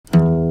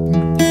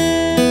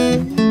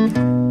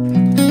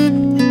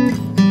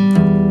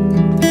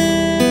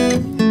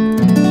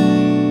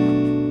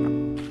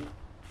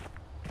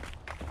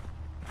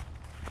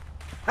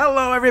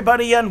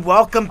everybody, and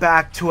welcome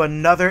back to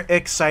another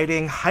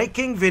exciting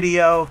hiking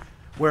video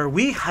where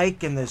we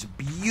hike in this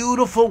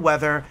beautiful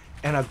weather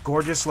and a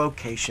gorgeous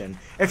location.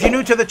 If you're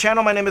new to the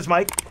channel, my name is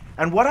Mike,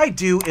 and what I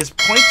do is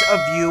point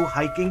of view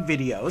hiking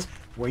videos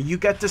where you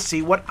get to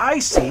see what I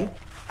see,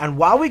 and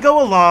while we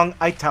go along,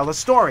 I tell a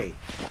story.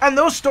 And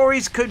those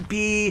stories could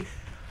be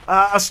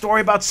a story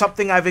about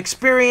something I've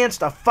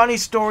experienced, a funny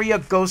story, a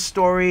ghost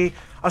story,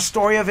 a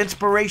story of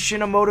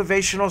inspiration, a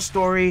motivational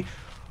story,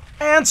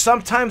 and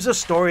sometimes a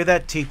story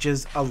that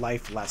teaches a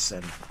life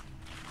lesson.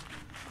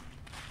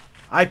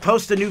 I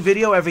post a new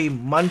video every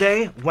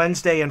Monday,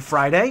 Wednesday, and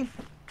Friday.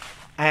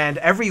 And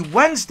every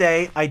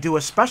Wednesday, I do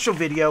a special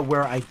video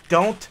where I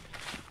don't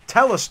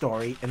tell a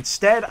story.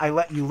 Instead, I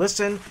let you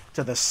listen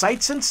to the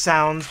sights and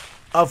sounds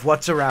of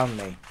what's around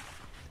me.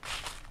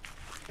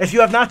 If you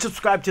have not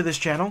subscribed to this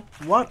channel,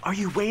 what are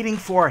you waiting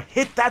for?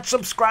 Hit that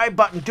subscribe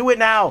button. Do it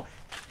now.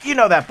 You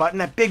know that button,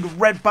 that big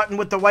red button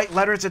with the white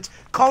letters. It's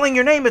calling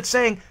your name. It's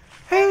saying,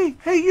 hey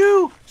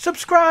you,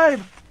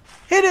 subscribe.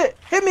 Hit it.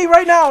 Hit me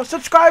right now.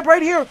 Subscribe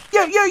right here.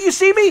 Yeah, you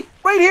see me?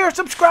 Right here,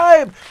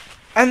 subscribe.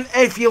 And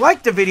if you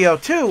like the video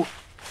too,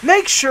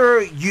 make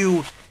sure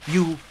you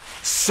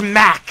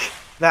smack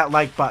that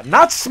like button.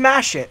 Not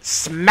smash it,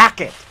 smack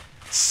it.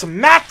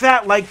 Smack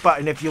that like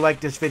button if you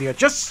like this video.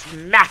 Just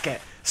smack it.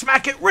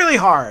 Smack it really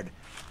hard.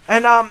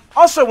 And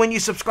also, when you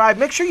subscribe,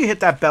 make sure you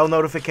hit that bell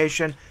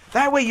notification.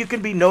 That way you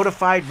can be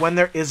notified when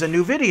there is a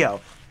new video.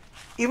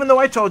 Even though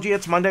I told you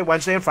it's Monday,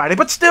 Wednesday, and Friday.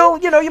 But still,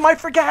 you might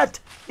forget.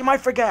 You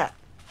might forget.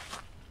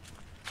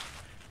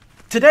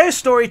 Today's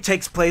story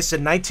takes place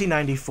in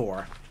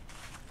 1994.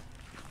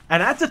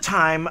 And at the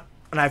time,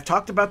 and I've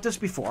talked about this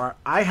before,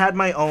 I had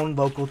my own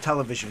local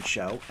television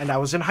show, and I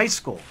was in high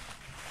school.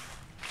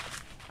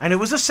 And it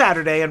was a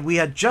Saturday, and we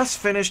had just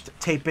finished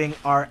taping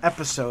our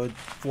episode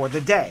for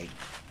the day.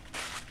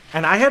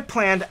 And I had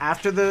planned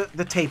after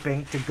the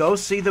taping to go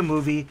see the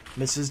movie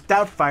Mrs.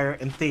 Doubtfire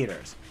in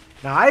theaters.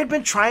 Now, I had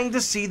been trying to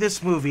see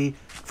this movie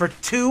for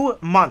 2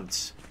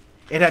 months.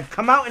 It had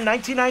come out in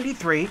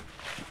 1993,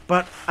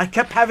 but I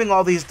kept having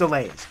all these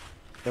delays.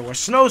 There were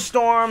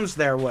snowstorms,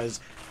 there was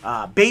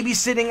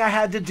babysitting I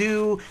had to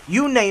do,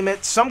 you name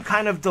it, some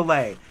kind of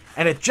delay.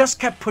 And it just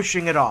kept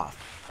pushing it off.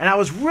 And I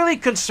was really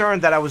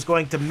concerned that I was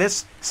going to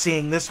miss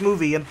seeing this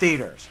movie in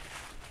theaters.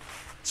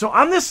 So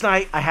on this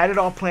night, I had it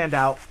all planned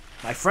out.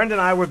 My friend and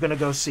I were going to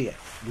go see it.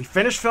 We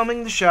finished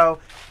filming the show,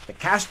 the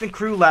cast and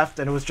crew left,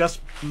 and it was just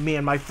me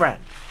and my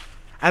friend.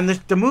 And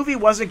the movie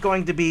wasn't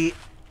going to be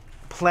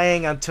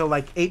playing until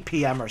like 8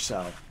 p.m. or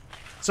so.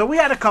 So we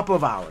had a couple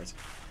of hours.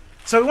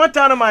 So we went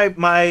down to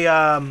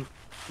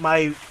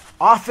my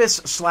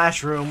office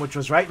 / room, which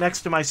was right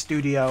next to my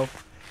studio,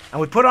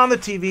 and we put on the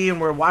TV and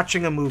we're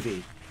watching a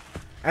movie.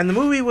 And the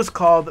movie was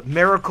called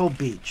Miracle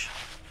Beach.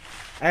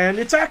 And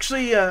it's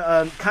actually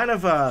a kind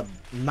of a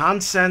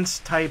nonsense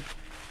type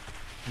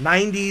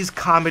 90s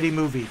comedy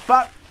movie.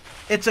 But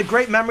it's a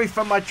great memory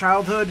from my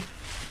childhood,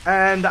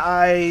 and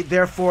I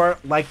therefore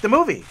liked the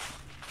movie.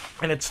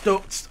 And it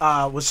still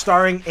was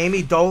starring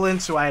Amy Dolan,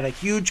 who I had a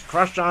huge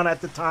crush on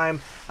at the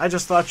time. I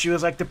just thought she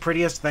was like the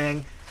prettiest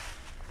thing.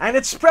 And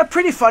it's a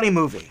pretty funny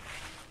movie.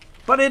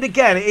 But it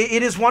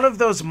is one of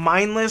those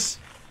mindless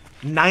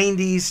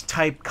 90s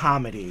type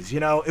comedies.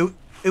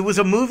 It was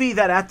a movie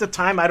that at the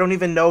time, I don't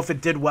even know if it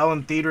did well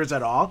in theaters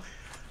at all,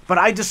 but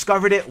I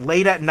discovered it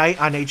late at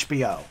night on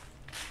HBO.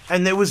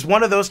 And it was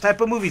one of those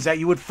type of movies that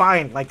you would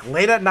find like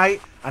late at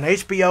night on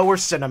HBO or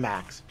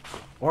Cinemax,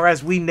 or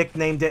as we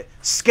nicknamed it,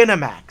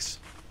 Skinemax.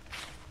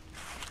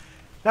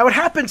 Now it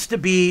happens to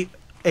be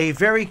a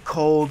very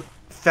cold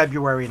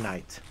February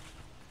night.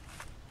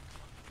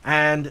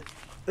 And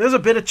there's a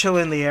bit of chill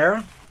in the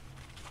air.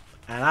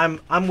 And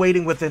I'm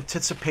waiting with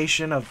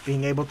anticipation of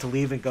being able to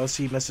leave and go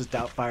see Mrs.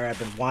 Doubtfire. I've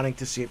been wanting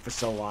to see it for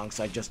so long,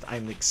 so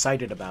I'm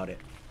excited about it.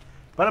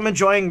 But I'm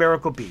enjoying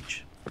Miracle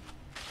Beach.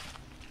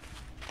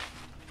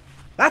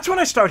 That's when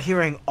I start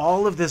hearing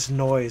all of this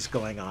noise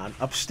going on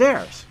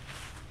upstairs.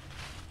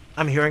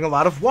 I'm hearing a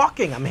lot of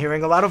walking. I'm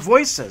hearing a lot of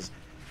voices.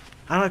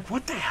 I'm like,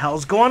 what the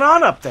hell's going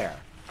on up there?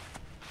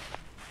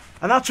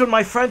 And that's when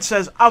my friend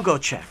says, I'll go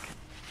check.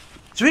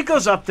 So he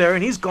goes up there,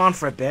 and he's gone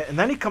for a bit, and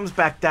then he comes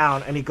back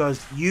down, and he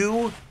goes,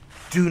 you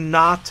do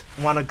not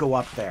want to go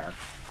up there.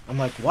 I'm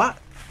like, what?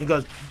 He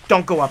goes,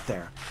 don't go up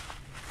there.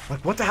 I'm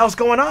like, what the hell's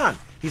going on?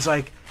 He's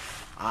like,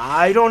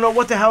 I don't know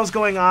what the hell's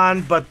going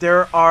on, but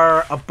there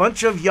are a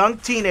bunch of young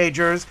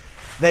teenagers.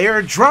 They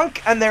are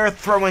drunk, and they're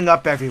throwing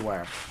up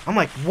everywhere. I'm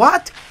like,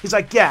 what? He's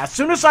like, yeah, as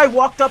soon as I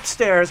walked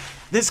upstairs,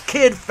 this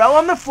kid fell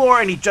on the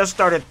floor, and he just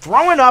started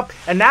throwing up,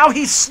 and now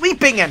he's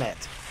sleeping in it.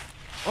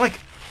 I'm like,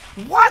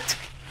 what?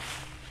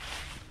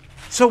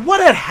 So what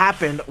had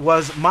happened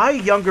was my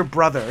younger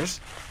brothers,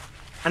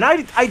 and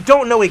I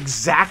don't know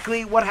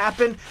exactly what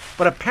happened,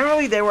 but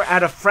apparently they were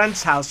at a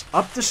friend's house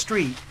up the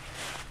street.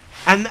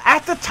 And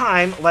at the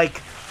time,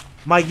 like,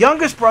 my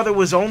youngest brother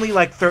was only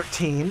like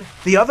 13.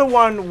 The other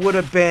one would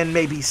have been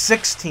maybe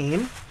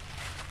 16,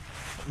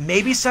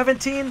 maybe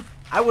 17.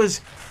 I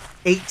was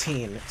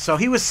 18, so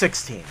he was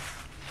 16.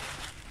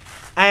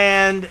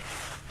 And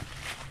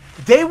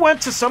They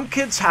went to some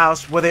kid's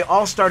house where they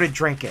all started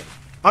drinking,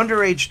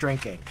 underage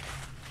drinking.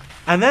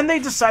 And then they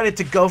decided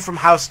to go from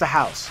house to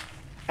house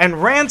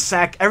and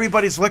ransack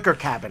everybody's liquor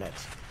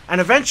cabinets and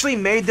eventually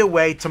made their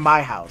way to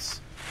my house.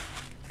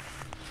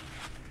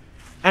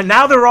 And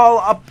now they're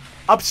all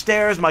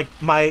upstairs. One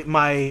of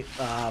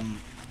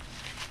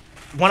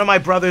my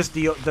brothers,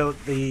 the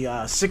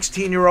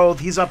 16-year-old,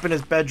 he's up in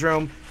his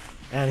bedroom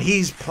and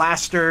he's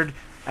plastered.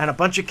 And a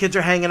bunch of kids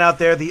are hanging out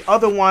there. The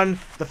other one,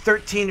 the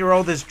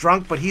 13-year-old, is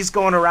drunk, but he's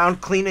going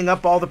around cleaning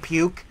up all the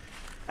puke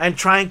and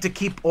trying to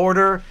keep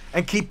order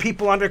and keep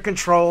people under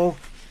control,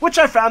 which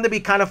I found to be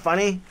kind of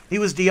funny. He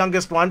was the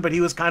youngest one, but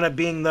he was kind of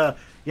being the,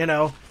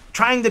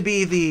 trying to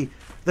be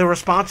the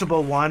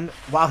responsible one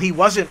while he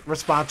wasn't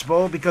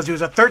responsible because he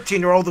was a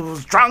 13-year-old who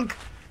was drunk.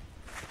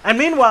 And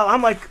meanwhile,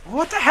 I'm like,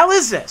 what the hell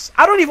is this?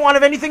 I don't even want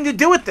to have anything to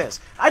do with this.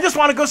 I just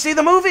want to go see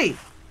the movie.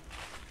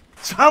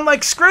 So I'm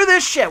like, screw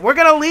this shit. We're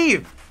going to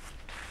leave.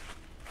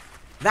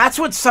 That's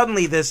when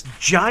suddenly this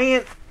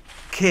giant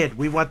kid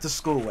we went to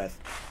school with.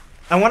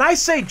 And when I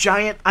say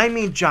giant, I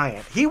mean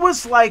giant. He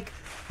was like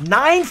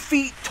 9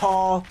 feet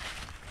tall,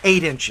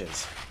 8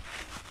 inches.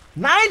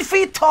 9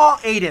 feet tall,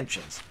 8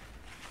 inches.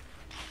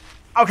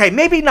 Okay,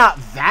 maybe not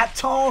that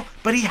tall,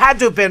 but he had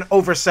to have been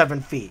over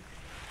 7 feet.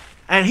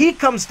 And he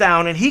comes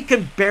down and he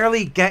can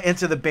barely get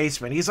into the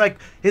basement. He's like,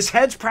 his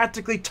head's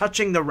practically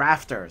touching the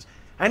rafters.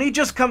 And he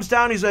just comes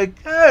down, he's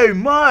like, hey,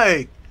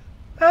 Mike.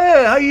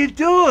 Hey, how you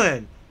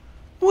doing?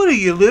 What, do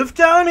you live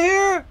down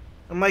here?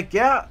 I'm like,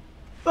 yeah.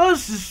 Oh,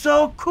 this is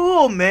so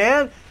cool,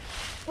 man.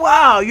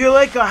 Wow, you're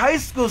like a high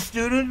school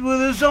student with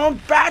his own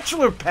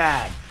bachelor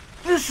pad.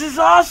 This is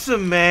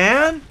awesome,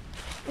 man.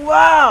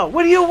 Wow,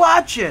 what are you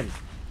watching?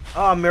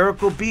 Oh,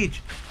 Miracle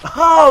Beach.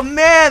 Oh,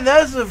 man,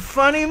 that's a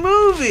funny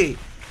movie.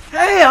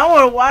 Hey, I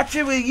want to watch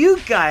it with you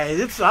guys.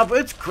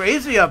 It's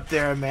crazy up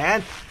there,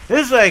 man.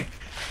 There's like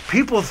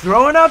people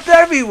throwing up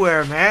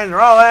everywhere, man.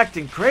 They're all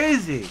acting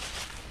crazy.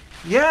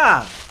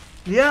 Yeah,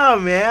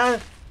 man.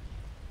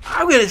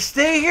 I'm going to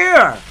stay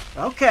here.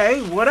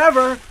 Okay,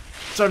 whatever.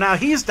 So now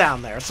he's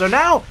down there. So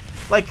now,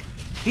 like,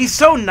 he's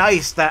so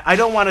nice that I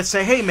don't want to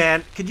say, hey,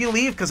 man, could you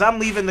leave? Because I'm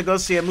leaving to go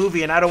see a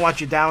movie and I don't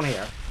want you down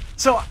here.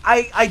 So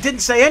I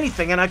didn't say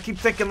anything, and I keep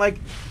thinking, like,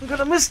 I'm going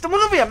to miss the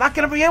movie. I'm not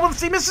going to be able to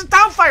see Mrs.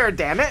 Doubtfire,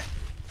 damn it.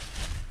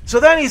 So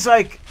then he's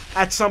like,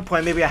 at some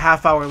point, maybe a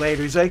half hour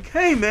later, he's like,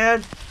 hey,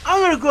 man,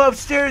 I'm going to go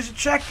upstairs and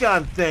check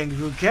on things,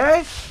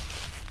 okay?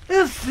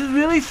 This is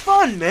really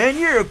fun, man.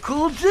 You're a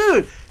cool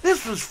dude.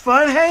 This was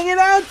fun hanging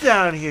out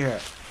down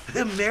here.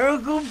 The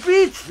Miracle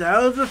Beach,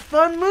 that was a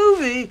fun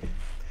movie.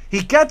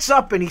 He gets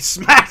up and he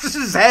smacks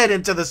his head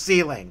into the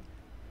ceiling.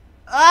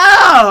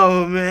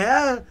 Oh,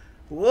 man.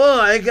 Whoa,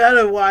 I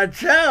gotta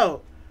watch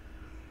out.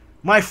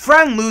 My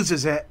friend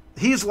loses it.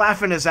 He's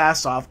laughing his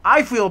ass off.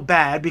 I feel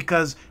bad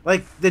because,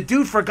 like, the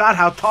dude forgot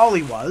how tall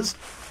he was.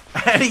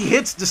 And he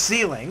hits the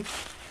ceiling.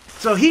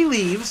 So he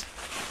leaves.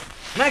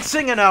 Next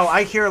thing you know,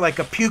 I hear, like,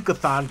 a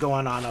puke-a-thon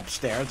going on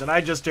upstairs. And I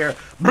just hear...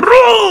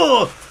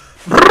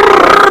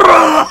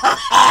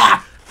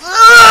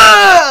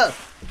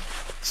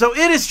 So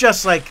it is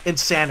just, like,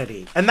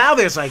 insanity. And now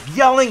there's, like,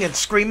 yelling and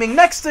screaming.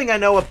 Next thing I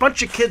know, a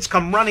bunch of kids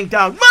come running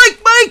down. Mike!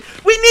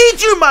 We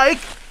need you, Mike!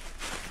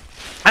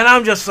 And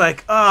I'm just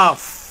like, oh,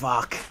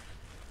 fuck.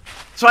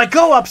 So I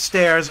go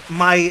upstairs.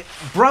 My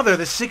brother,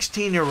 the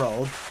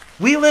 16-year-old,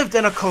 we lived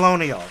in a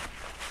colonial.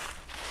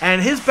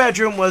 And his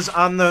bedroom was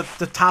on the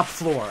top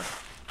floor.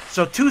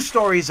 So 2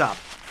 stories up.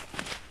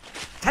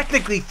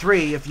 Technically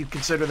 3 if you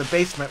consider the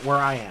basement where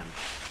I am.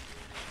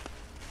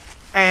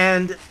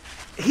 And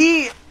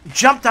he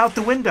jumped out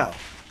the window.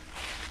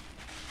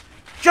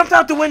 Jumped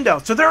out the window.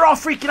 So they're all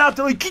freaking out.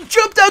 They're like, he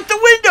jumped out the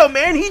window,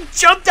 man. He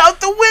jumped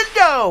out the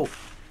window.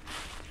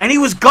 And he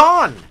was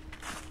gone.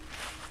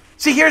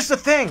 See, here's the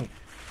thing.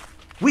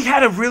 We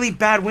had a really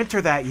bad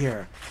winter that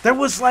year. There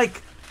was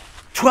like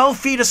 12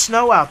 feet of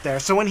snow out there.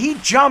 So when he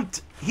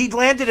jumped, he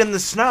landed in the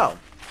snow.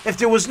 If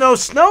there was no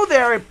snow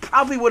there, it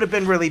probably would have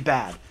been really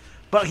bad.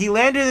 But he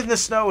landed in the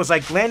snow. It was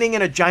like landing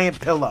in a giant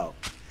pillow.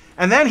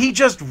 And then he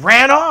just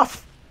ran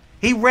off.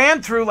 He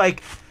ran through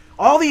like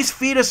all these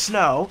feet of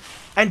snow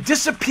and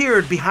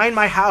disappeared behind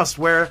my house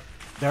where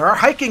there are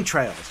hiking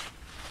trails.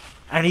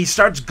 And he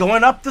starts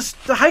going up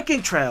the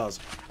hiking trails.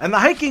 And the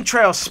hiking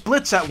trail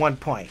splits at one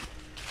point.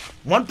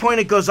 One point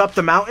it goes up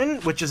the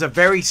mountain, which is a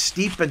very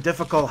steep and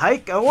difficult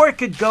hike. Or it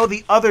could go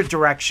the other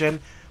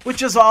direction,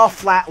 which is all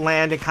flat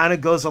land. It kind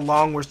of goes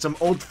along where some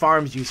old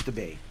farms used to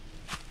be.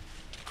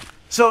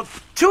 So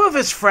 2 of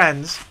his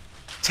friends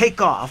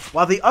take off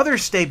while the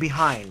others stay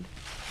behind.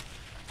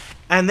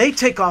 And they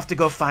take off to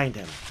go find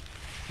him.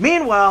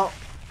 Meanwhile,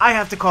 I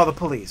have to call the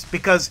police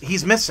because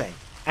he's missing.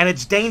 And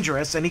it's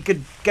dangerous and he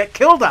could get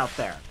killed out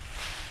there.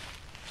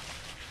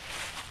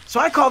 So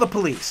I call the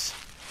police.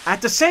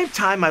 At the same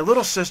time, my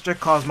little sister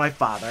calls my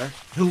father,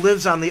 who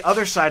lives on the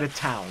other side of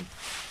town.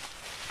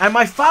 And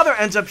my father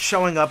ends up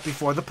showing up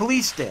before the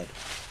police did.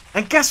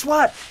 And guess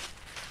what?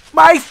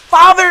 My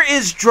father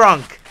is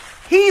drunk.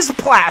 He's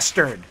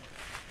plastered.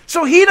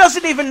 So he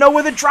doesn't even know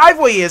where the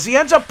driveway is. He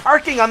ends up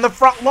parking on the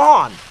front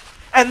lawn.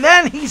 And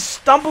then he's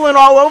stumbling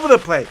all over the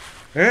place.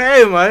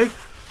 Hey, Mike,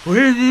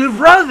 where's your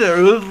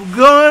brother? What's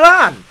going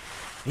on?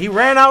 He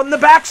ran out in the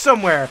back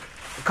somewhere.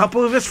 A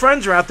couple of his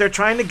friends are out there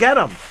trying to get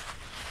him.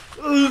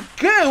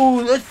 Okay,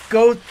 well, let's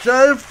go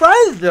try to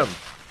find them.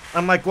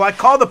 I'm like, well, I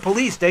called the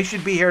police. They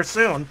should be here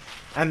soon.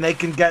 And they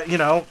can get,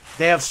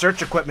 they have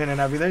search equipment and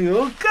everything.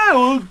 Okay,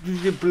 well,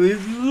 the police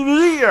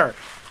is here.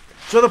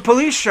 So the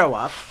police show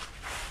up.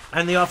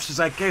 And the officer's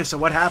like, hey, so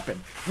what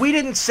happened? We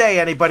didn't say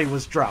anybody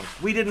was drunk.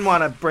 We didn't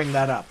want to bring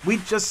that up. We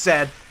just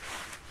said,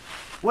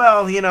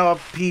 well, he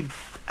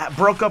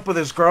broke up with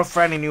his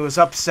girlfriend and he was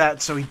upset,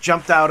 so he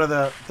jumped out of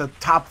the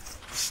top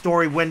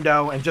story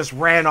window and just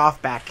ran off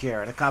back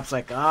here. And the cop's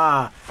like,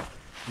 yeah,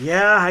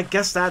 I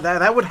guess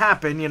that would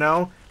happen,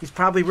 He's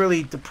probably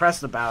really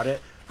depressed about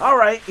it. All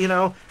right,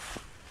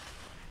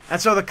 And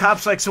so the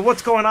cop's like, so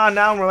what's going on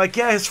now? And we're like,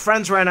 yeah, his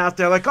friends ran out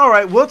there. Like, all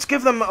right, well, let's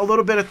give them a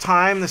little bit of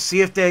time to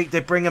see if they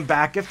bring him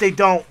back. If they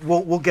don't,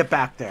 we'll get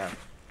back there.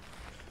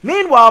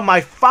 Meanwhile, my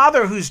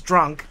father, who's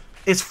drunk,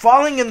 is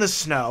falling in the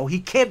snow.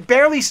 He can't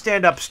barely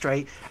stand up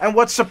straight. And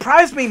what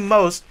surprised me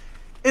most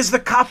is the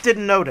cop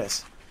didn't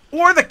notice.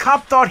 Or the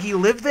cop thought he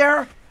lived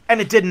there, and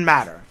it didn't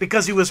matter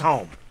because he was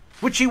home.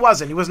 Which he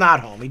wasn't. He was not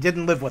home. He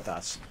didn't live with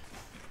us.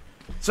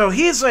 So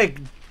he's like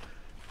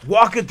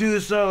walking through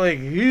the snow like,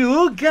 you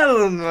look at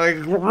him,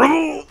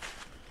 like...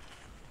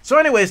 So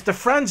anyways, the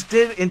friends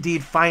did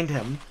indeed find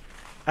him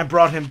and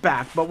brought him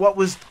back. But what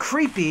was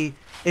creepy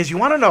is, you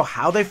want to know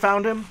how they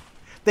found him?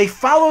 They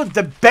followed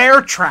the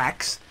bear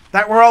tracks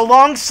that were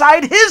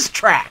alongside his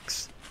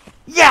tracks.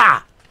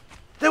 Yeah!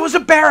 There was a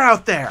bear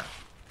out there.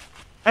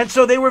 And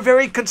so they were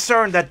very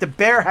concerned that the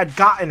bear had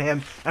gotten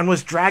him and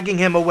was dragging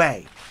him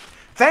away.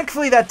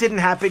 Thankfully, that didn't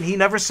happen. He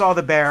never saw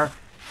the bear.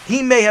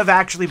 He may have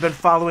actually been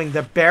following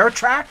the bear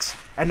tracks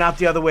and not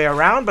the other way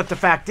around, but the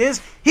fact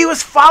is, he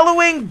was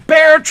following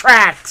bear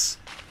tracks.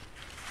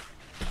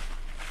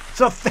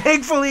 So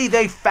thankfully,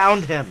 they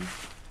found him.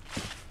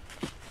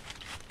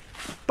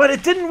 But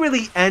it didn't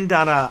really end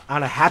on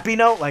a happy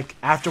note, like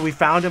after we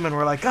found him and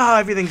we're like, oh,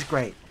 everything's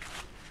great.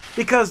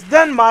 Because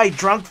then my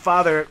drunk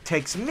father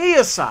takes me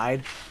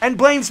aside and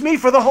blames me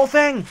for the whole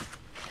thing.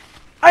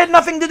 I had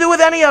nothing to do with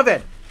any of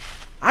it.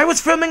 I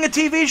was filming a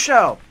TV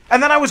show,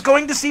 and then I was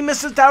going to see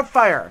Mrs.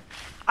 Doubtfire.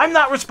 I'm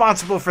not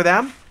responsible for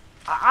them.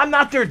 I'm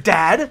not their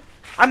dad.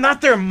 I'm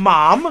not their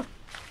mom.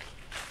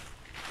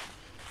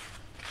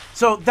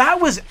 So that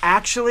was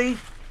actually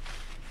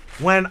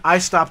when I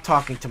stopped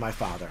talking to my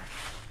father.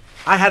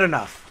 I had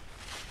enough.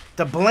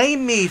 To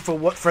blame me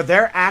for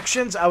their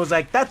actions, I was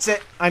like, that's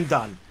it. I'm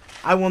done.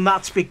 I will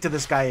not speak to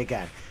this guy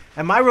again.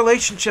 And my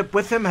relationship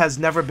with him has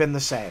never been the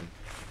same.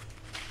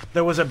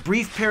 There was a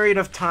brief period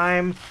of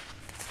time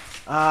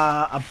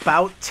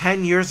about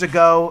 10 years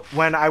ago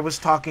when I was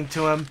talking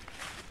to him,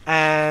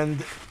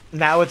 and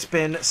now it's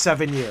been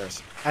 7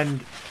 years,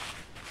 and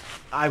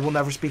I will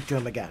never speak to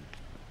him again.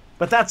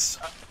 But that's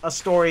a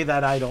story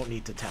that I don't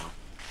need to tell.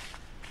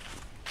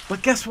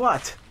 But guess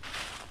what?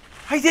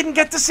 I didn't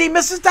get to see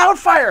Mrs.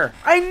 Doubtfire.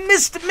 I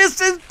missed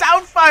Mrs.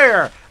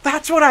 Doubtfire.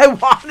 That's what I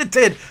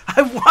wanted.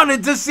 I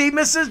wanted to see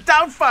Mrs.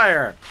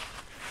 Doubtfire.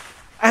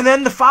 And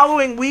then the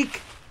following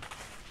week,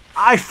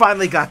 I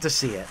finally got to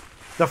see it.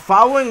 The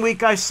following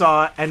week I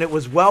saw it, and it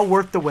was well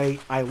worth the wait.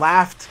 I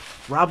laughed.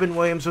 Robin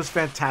Williams was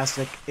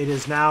fantastic. It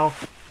is now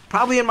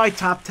probably in my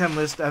top 10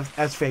 list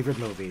as favorite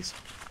movies.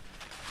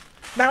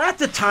 Now, at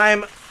the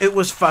time, it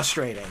was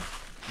frustrating.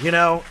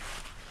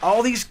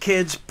 All these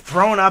kids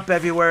thrown up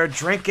everywhere,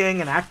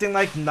 drinking and acting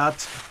like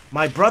nuts.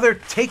 My brother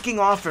taking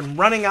off and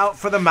running out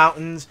for the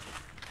mountains.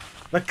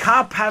 The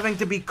cop having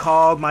to be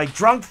called. My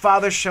drunk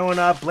father showing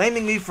up,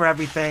 blaming me for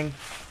everything.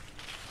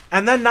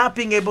 And then not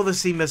being able to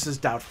see Mrs.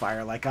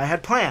 Doubtfire like I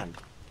had planned.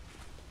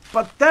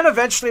 But then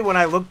eventually when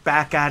I look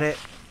back at it,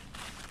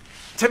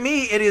 to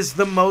me it is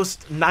the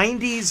most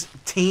 90s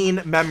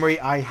teen memory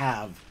I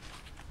have.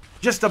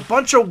 Just a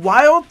bunch of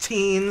wild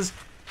teens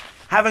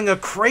having a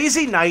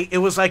crazy night. It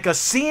was like a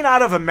scene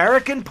out of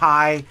American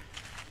Pie.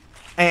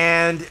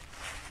 And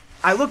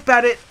I look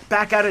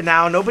back at it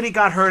now. Nobody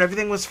got hurt.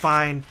 Everything was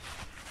fine.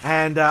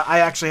 And I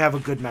actually have a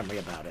good memory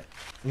about it.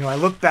 I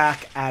look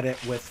back at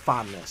it with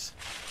fondness.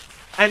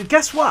 And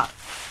guess what?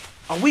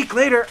 A week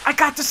later, I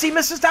got to see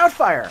Mrs.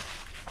 Doubtfire.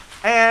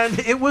 And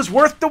it was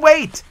worth the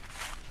wait.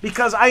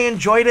 Because I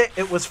enjoyed it.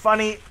 It was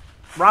funny.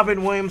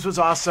 Robin Williams was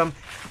awesome.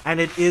 And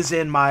it is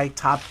in my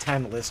top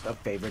 10 list of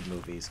favorite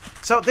movies.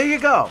 So there you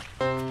go.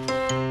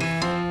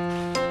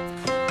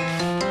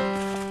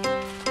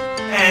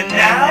 And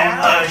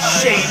now, a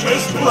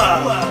shameless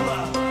plug.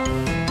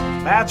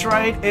 That's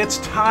right, it's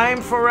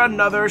time for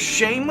another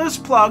shameless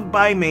plug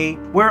by me,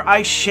 where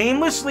I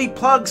shamelessly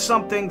plug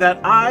something that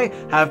I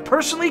have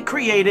personally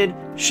created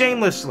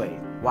shamelessly.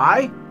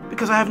 Why?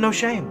 Because I have no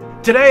shame.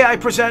 Today I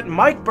present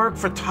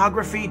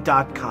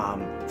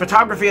MikeBurkePhotography.com.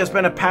 Photography has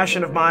been a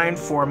passion of mine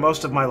for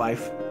most of my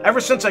life,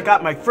 ever since I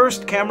got my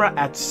first camera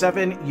at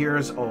 7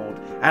 years old.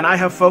 And I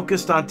have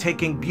focused on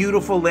taking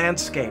beautiful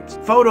landscapes,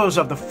 photos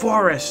of the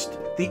forest,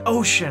 the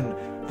ocean,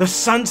 the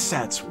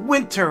sunsets,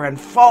 winter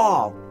and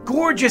fall,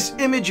 gorgeous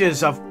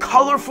images of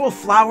colorful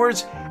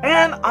flowers,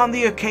 and on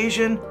the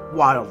occasion,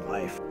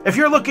 wildlife. If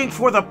you're looking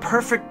for the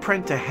perfect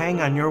print to hang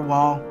on your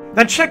wall,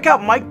 then check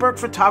out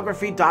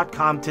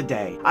MikeBurkePhotography.com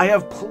today. I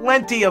have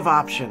plenty of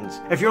options.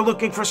 If you're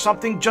looking for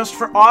something just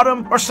for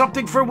autumn or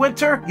something for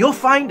winter, you'll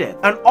find it.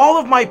 And all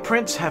of my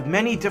prints have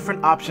many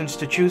different options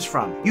to choose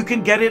from. You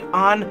can get it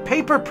on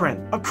paper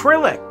print,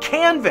 acrylic,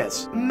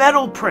 canvas,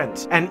 metal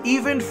print, and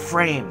even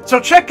frame. So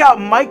check out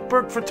Mike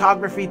Burke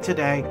Photography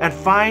today and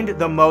find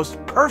the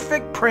most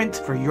perfect print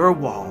for your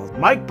wall.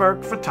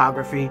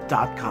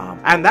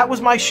 MikeBurkePhotography.com. And that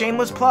was my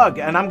shameless plug,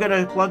 and I'm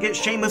gonna plug it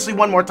shamelessly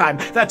one more time.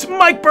 That's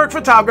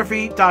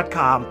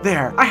MikeBurkePhotography.com.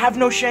 There, I have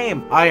no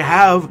shame. I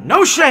have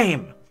no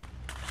shame.